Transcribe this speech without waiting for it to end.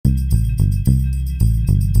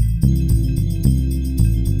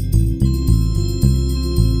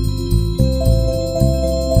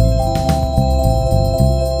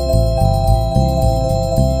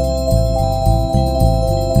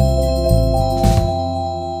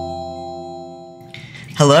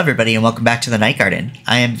Hello everybody and welcome back to the Night Garden.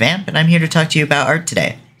 I am Vamp and I'm here to talk to you about art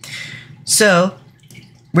today. So,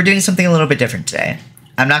 we're doing something a little bit different today.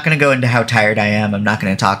 I'm not going to go into how tired I am, I'm not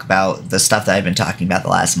going to talk about the stuff that I've been talking about the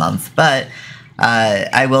last month, but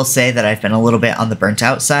I will say that I've been a little bit on the burnt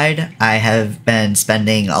out side. I have been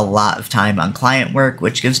spending a lot of time on client work,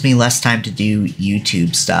 which gives me less time to do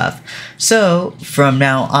YouTube stuff. So, from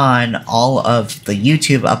now on, all of the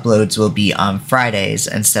YouTube uploads will be on Fridays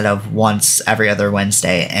instead of once every other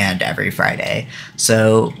Wednesday and every Friday.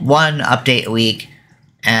 So, one update a week,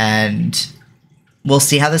 and we'll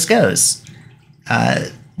see how this goes.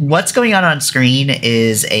 What's going on screen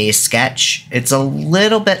is a sketch. It's a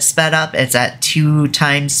little bit sped up. It's at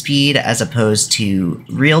 2x speed as opposed to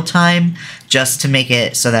real time, just to make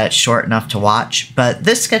it so that it's short enough to watch. But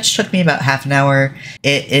this sketch took me about half an hour.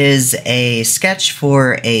 It is a sketch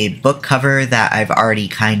for a book cover that I've already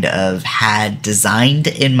kind of had designed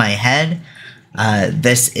in my head.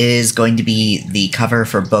 This is going to be the cover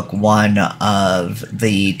for book 1 of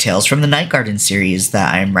the Tales from the Night Garden series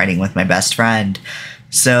that I'm writing with my best friend.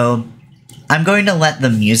 So I'm going to let the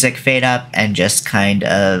music fade up and just kind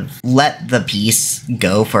of let the piece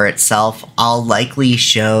go for itself. I'll likely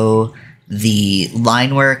show the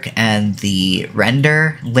line work and the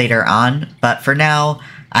render later on, but for now,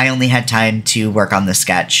 I only had time to work on the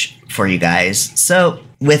sketch for you guys. So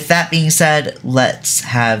with that being said, let's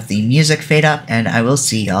have the music fade up and I will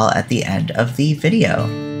see y'all at the end of the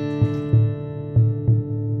video.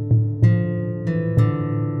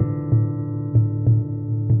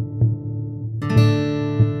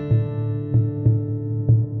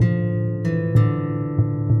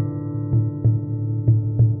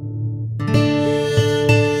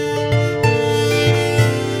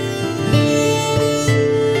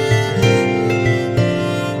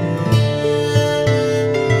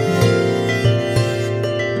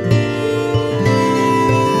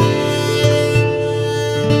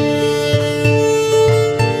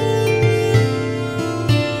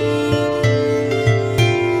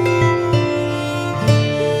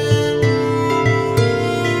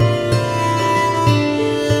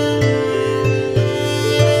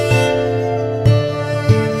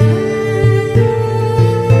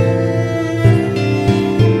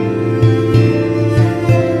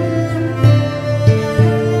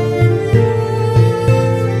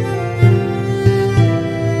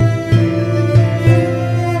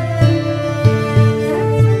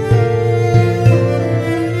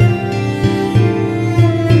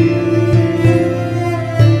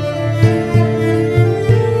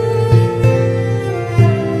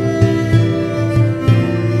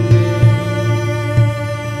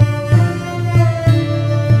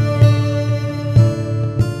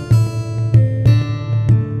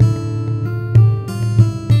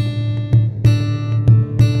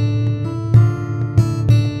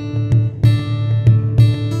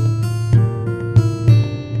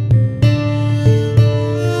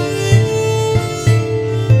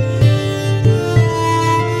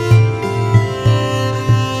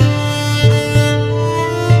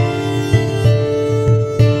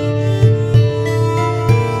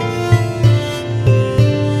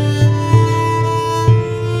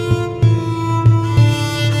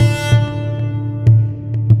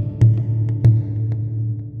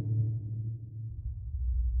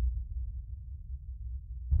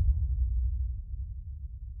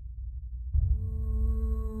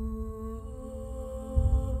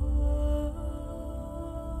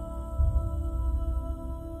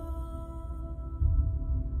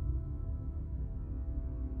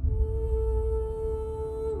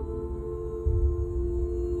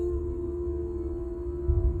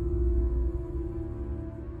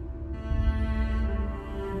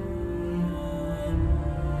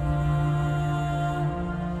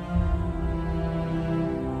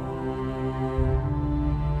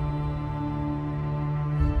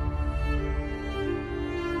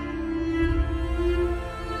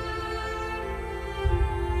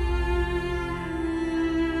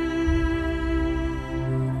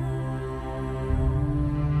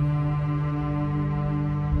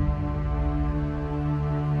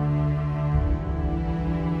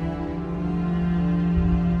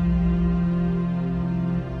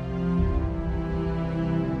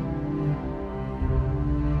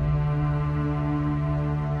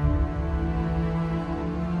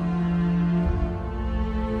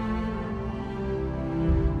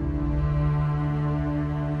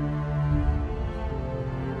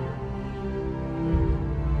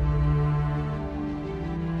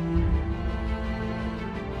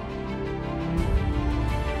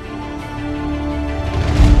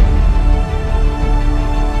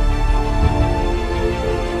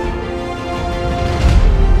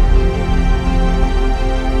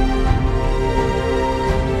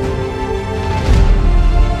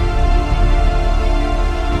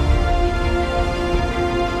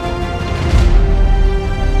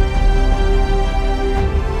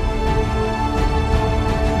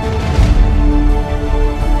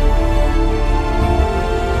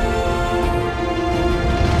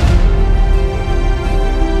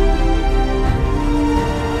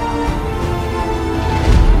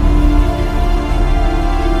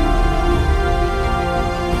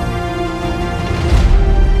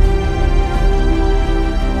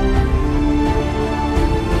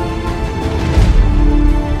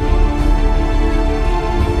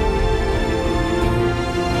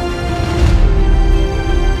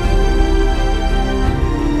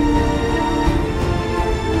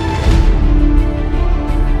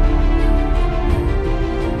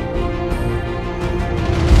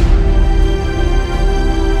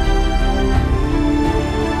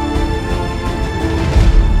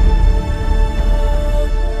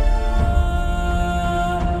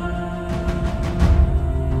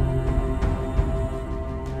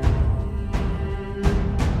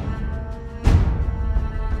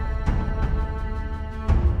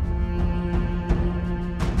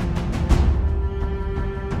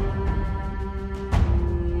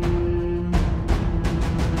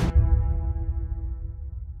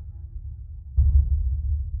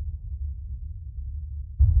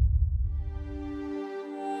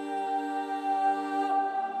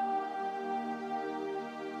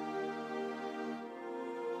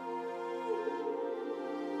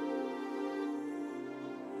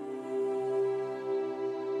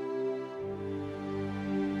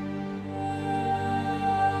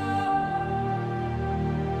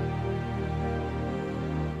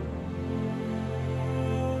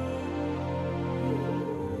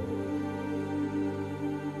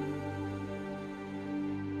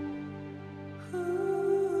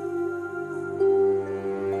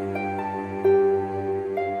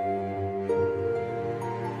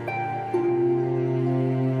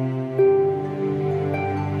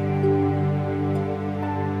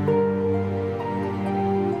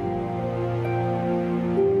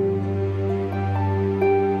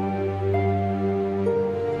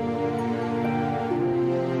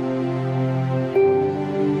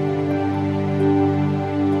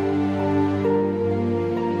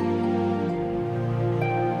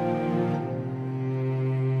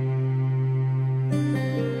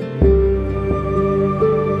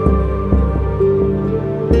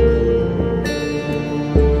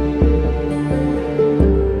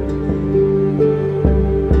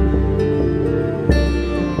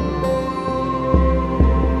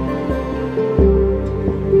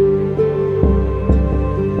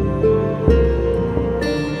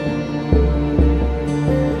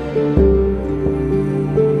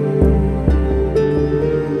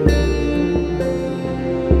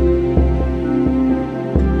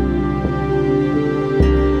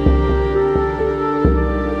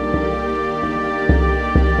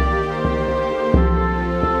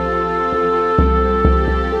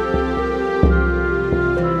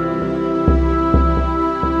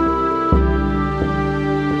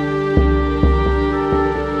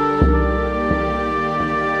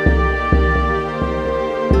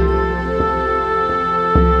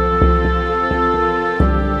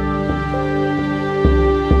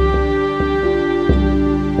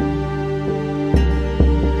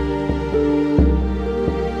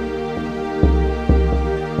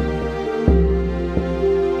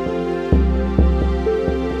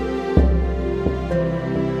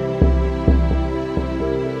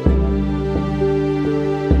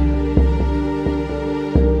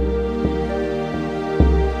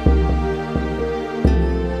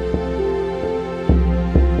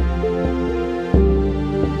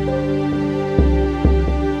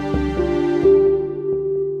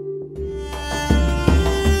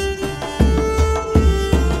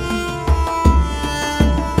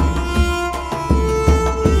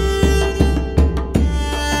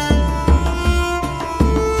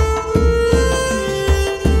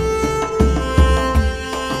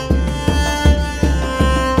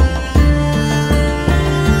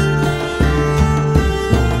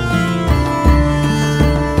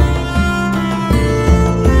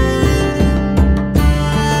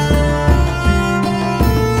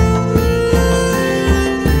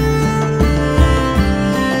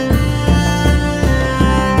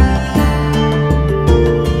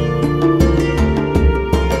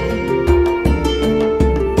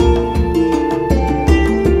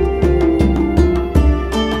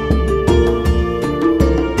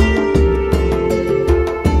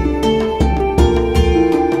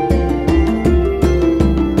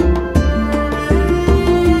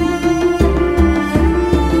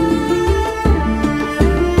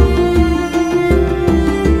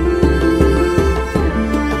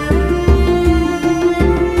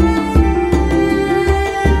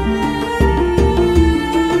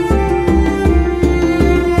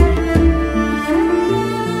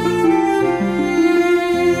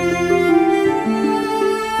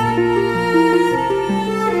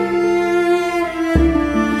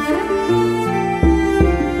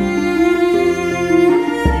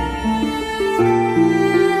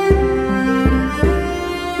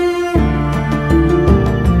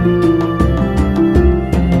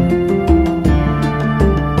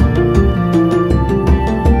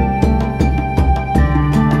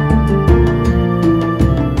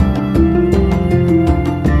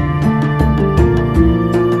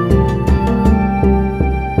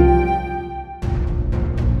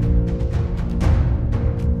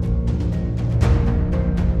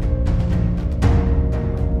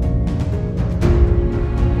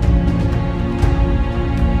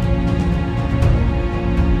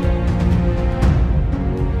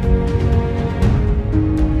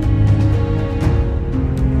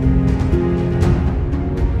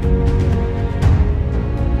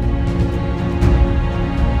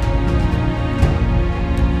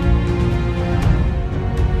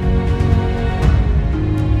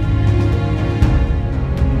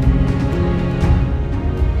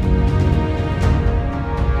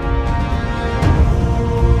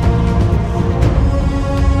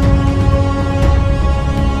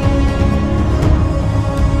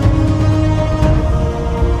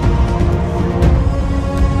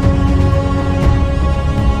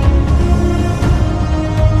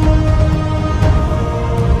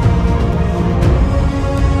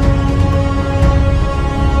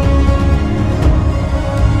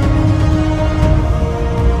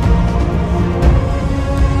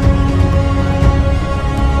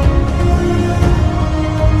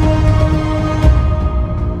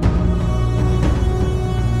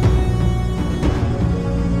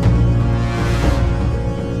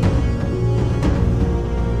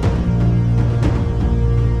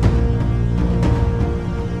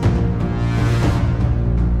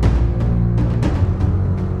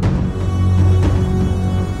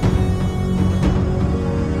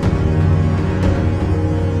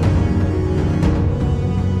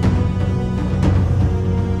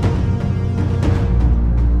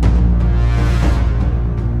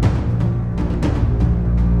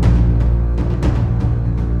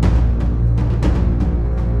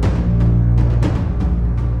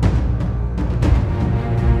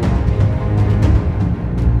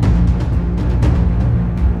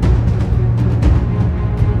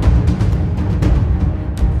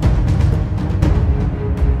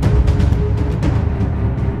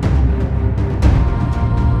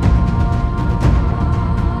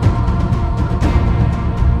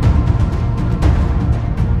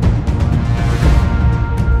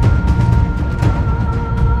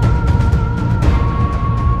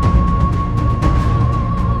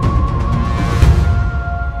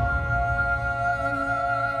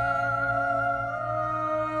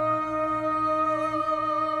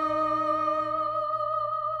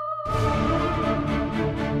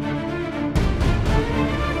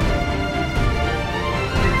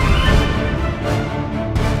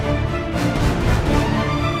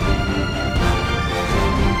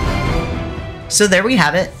 So there we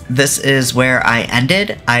have it. This is where I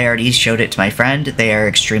ended. I already showed it to my friend. They are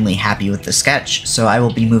extremely happy with the sketch, so I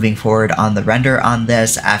will be moving forward on the render on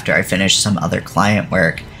this after I finish some other client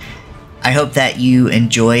work. I hope that you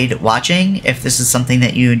enjoyed watching. If this is something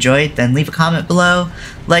that you enjoyed, then leave a comment below,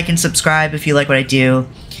 like and subscribe if you like what I do,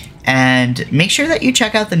 and make sure that you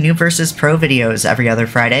check out the New vs. Pro videos every other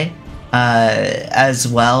Friday, as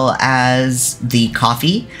well as the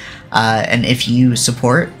coffee, and if you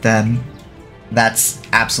support them, that's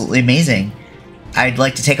absolutely amazing. I'd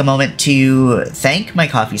like to take a moment to thank my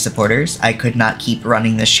coffee supporters. I could not keep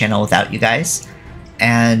running this channel without you guys,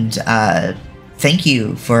 and thank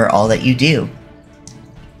you for all that you do.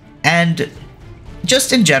 And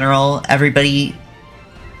just in general, everybody,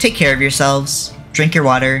 take care of yourselves, drink your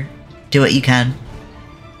water, do what you can,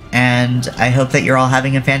 and I hope that you're all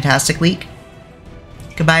having a fantastic week.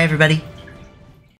 Goodbye, everybody.